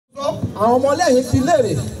àwọn ọmọlẹ́yìn fi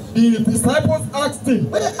léèrè. The disciples asked him,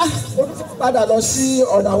 ó padà lọ sí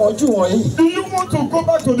ọ̀dọ̀ àwọn Júù wọ̀nyí. do you want to go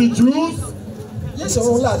back to the Jews? Jésù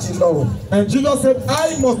òun láti lọ o. And Jesus said,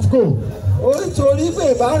 I must go. Orítorí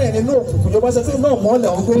pé ìbárìn nínú òkùnkùn yóò bá ṣe pé náà mọ́lẹ̀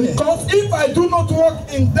ọgbọ́n yẹn. Because if I do not walk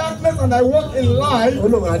in darkness and I walk in light,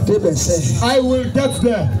 Olóhùn àdébẹ̀sẹ̀. I will get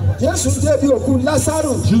there. Jésù débi òkú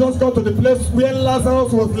Lásárù. Jesus got to the place where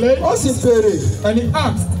Lazarus was laid. Ó sì béèrè. And he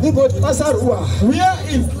asked, Níbo ni Lásárù wà? where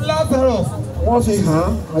is Lazarus? Wọ́n fi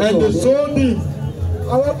hàn án. And they showed him.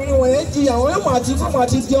 Àwọn obìnrin wọ̀nyẹn jí àwọn ẹ̀mọ̀ àti fún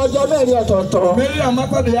àti di ọjọ́ mẹ́rin ọ̀tọ̀ọ̀tọ̀. Mary and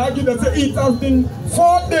Martha, they argued and said, it has been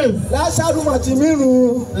 4 days. Lásárù mà ti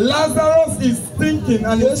mírun. Lazarus is thinking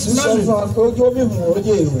and is Jésù sọ fún smelling. wa pé ojú omi mú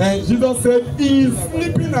oye ìwé. And Jesus said, he is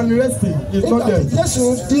sleeping and resting. He's not Nígbà tí dead.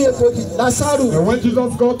 Jésù dí egbògi Lásárù. And when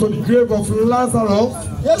Jesus got to the grave of Lazarus,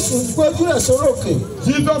 Jésù gbójú rẹ̀ sórókè.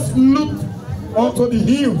 Jesus looked unto the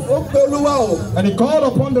hills Ó pe Olúwa o. and he called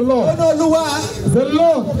upon the Ó Lord. ní Olúwa. The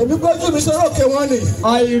Lord, Èmi gbójú mi sórókè wọn ni.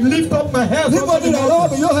 I lift up my head Níbo unto ni the ìrànlọ́wọ́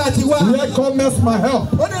mountain. mi yóò hà ti wá? Where cometh my help?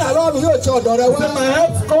 Ó ní ìrànlọ́wọ́ mi yóò ti ọ̀dọ̀ rẹ wá. Say, my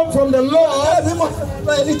help come from the Lord. Ẹ̀mí mọ̀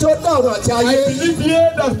ẹni tó dá ọ̀rọ̀ àti I ayé. believe ye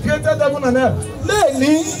that created heaven and earth.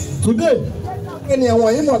 Léèní Today, ènìyàn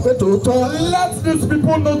wọ̀nyí mọ̀ pé tòótọ́. let these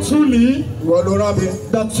people know truly Ìwọ ló rán mi.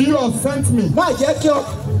 that you have sent me. Má jẹ́ kí ọ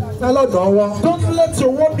lọ́dọ̀ wọn. Don't let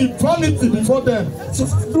your word be vanity before them.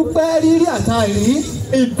 Dúpẹ́ rírí àtàrí.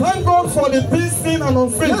 He thank God for the things seen and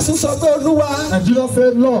unseen. Jésù sọ pé Olúwa. And Jesus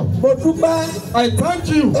said, Lord, Mo dúpẹ́. I thank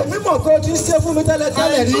you. Èmi mọ̀ pé o ti ń ṣe fún mi I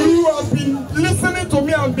tẹ́lẹ̀tẹ́lẹ̀ know rí. you have been listening to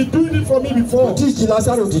me and been doing it for me before. Tí ìjì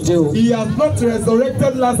Lásárù dìde o. He has not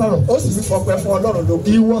resurrected Lazarus. Ó sì fi fọpẹ́ fún Ọlọ́run lókè.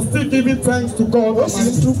 He was still giving thanks to God. Ó sì ń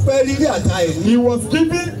Almighty. dúpẹ́ rírí àtàrí. He was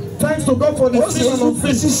giving thanks to God for the Ó sì things ń and dúpẹ́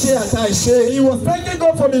unseen. ṣíṣe àtàìṣe. He was thanking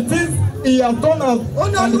God for the things he has done and Ó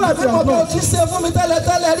ní and the Olúwa things tí he mo has bá o done. ti ṣe fún mi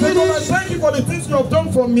tẹ́lẹ̀tẹ́lẹ̀ Say, rí. God, I thank you for the things you have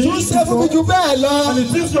done for me Tún ṣe fún mi before jù bẹ́ẹ̀ lọ. and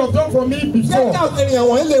the things you have done for me Jẹ́ before. káwọn ènìyàn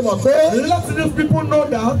wọ̀nyí lè mọ̀ pé Let these people know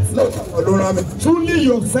that lóòótọ́ ló rán mi. truly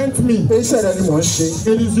you have sent me. Pé iṣẹ́ rẹ ni mò ń ṣe.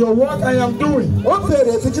 It is your work I am doing. Ó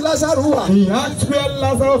béèrè ibi tí Lásárù wà. He asked where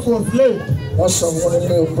Lazarus was laid. Wọ́n sọ wọn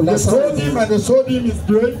nílé òkú They Lásárù. told him and they showed him his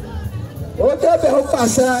grave. Ó débẹ̀ ó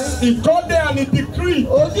pàṣẹ. He got there and he decreed.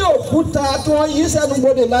 Ó ní òkúta tí wọ́n yí sẹ́nu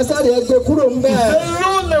bodè Lásárù ẹ gbé kúrò ń bẹ̀. They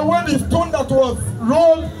rolled away the stone that was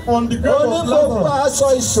rolled on the grave Ó ní of gbogbo Lazarus.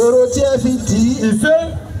 aṣọ ìṣòro tí ẹ fi dì í. He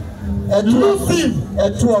said, loose him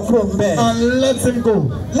Ẹ̀tú ọkùnrin ń bẹ̀. and let him go.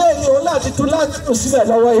 Lẹ́yìn òun láti tú Lásárù sílẹ̀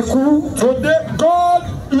lọ́wọ́ ikú. Today, God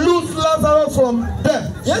loosed Lazarus from death.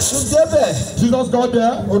 Jésù débẹ̀. Jesus got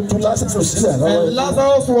there Ó tú Lásárù sílẹ̀ lọ́wọ́ and ikú.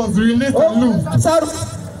 Lazarus was released Ó and loosed. Lásárù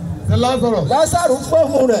The Lazarus. Lásárù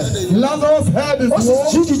gbóhùn rẹ̀. Lazarus heard his Ó sì word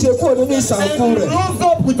jí dìde kúrò nínú ìsànkú and he rẹ̀. rose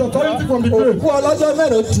up with authority from the grave. Òkú ọlọ́jọ́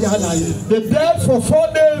mẹ́rin di alààyè. The dead for 4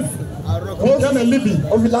 days became a living.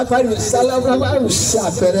 Ó fi lágbárí sálábàárù ṣe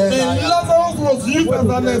àpẹẹrẹ. And Lazarus was used as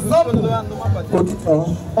an example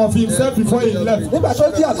Òtítọ́. of himself before he left. Nígbà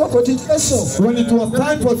tó di àkókò tí Jésù When it was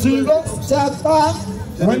time for Jesus, tí a pa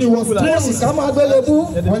when he was sì killed, ká máa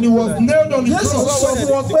gbélébú. when he was nailed on the Jésù sọ cross,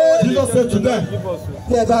 fún wọn pé Jesus said to them,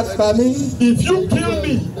 bí ẹ bá pa mí, if you kill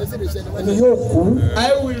me, èmi yóò kú.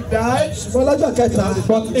 I will die, Ṣùgbọ́n lọ́jọ́ kẹta,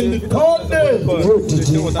 but in the third day, yóò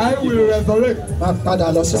dìde. I will resurrect. Máa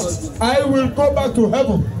padà lọ sí. I will go back to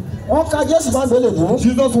heaven. Wọ́n ka Jésù máa gbélébú.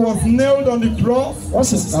 Jesus was nailed on the cross Wọ́n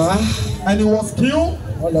sì pa á. and he was killed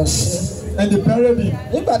Wọ́n lọ sí. and they buried him.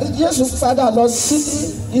 Nígbà tí Jésù padà lọ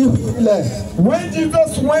sí ilẹ̀, When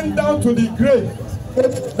Jesus went down to the grave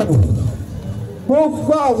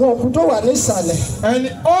gbogbo àwọn òkú tó wà ní ìsàlẹ̀,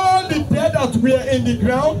 and all the dead that were in the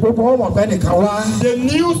ground, gbogbo wọn mọ̀ pé nìkan wá. they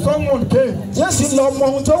knew someone came. Jésù lọ mọ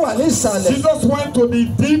ohun tó wà ní ìsàlẹ̀. Jesus went to the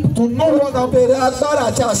deep to know what happened. Béèrè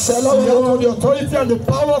agbára àti àṣẹ He lọ́wọ́ had wọn. the authority and the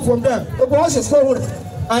power from them. Gbogbo wọn sì gbóhùn rẹ̀.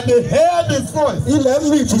 And they heard his voice. Ilẹ̀ ń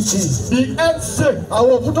mì tìtì. The earth shook.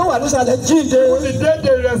 Àwọn òkú tó wà ní ìsàlẹ̀ jíǹde. On the day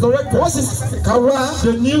they resurrected, Wọ́n sì kà wá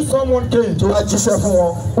they knew someone came tó wá jíṣẹ́ fún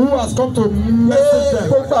wọn. who has come to Pé message them.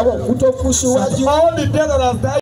 gbogbo àwọn òkú tó kú síwájú. All the dead that has died